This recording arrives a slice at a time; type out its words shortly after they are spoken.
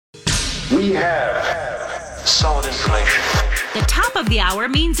We have solid information. The top of the hour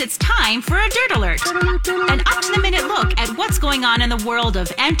means it's time for a Dirt Alert. An up-to-the-minute look at what's going on in the world of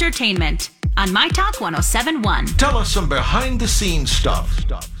entertainment on My Talk 107.1. Tell us some behind-the-scenes stuff.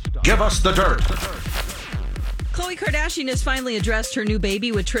 Give us the dirt. Khloe Kardashian has finally addressed her new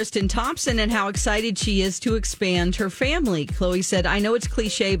baby with Tristan Thompson and how excited she is to expand her family. Khloe said, "I know it's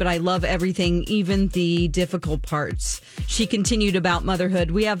cliche, but I love everything, even the difficult parts." She continued about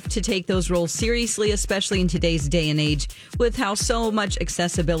motherhood. "We have to take those roles seriously, especially in today's day and age with how so much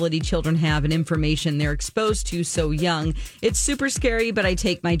accessibility children have and information they're exposed to so young. It's super scary, but I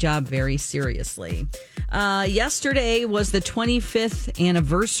take my job very seriously." Yesterday was the 25th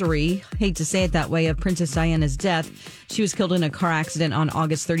anniversary, hate to say it that way, of Princess Diana's death. She was killed in a car accident on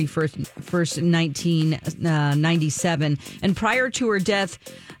August 31st, 1997. And prior to her death,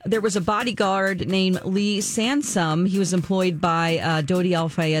 there was a bodyguard named Lee Sansom. He was employed by Dodi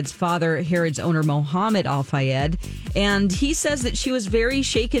Al-Fayed's father, Harrods owner Mohammed Al-Fayed. And he says that she was very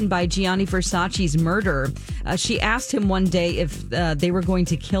shaken by Gianni Versace's murder. She asked him one day if they were going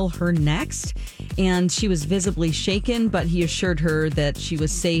to kill her next. And she was visibly shaken, but he assured her that she was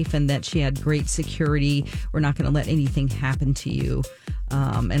safe and that she had great security. "We're not going to let anything happen to you."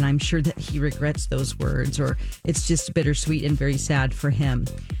 And I'm sure that he regrets those words, or it's just bittersweet and very sad for him.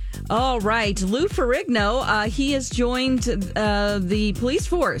 All right. Lou Ferrigno, he has joined the police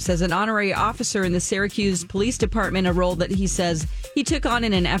force as an honorary officer in the Syracuse Police Department, a role that he says he took on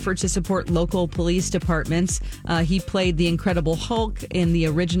in an effort to support local police departments. He played the Incredible Hulk in the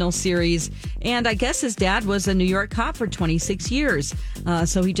original series, and I guess his dad was a New York cop for 26 years.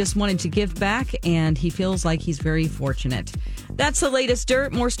 So he just wanted to give back, and he feels like he's very fortunate. That's the latest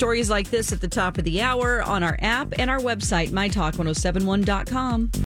dirt. More stories like this at the top of the hour on our app and our website, mytalk1071.com.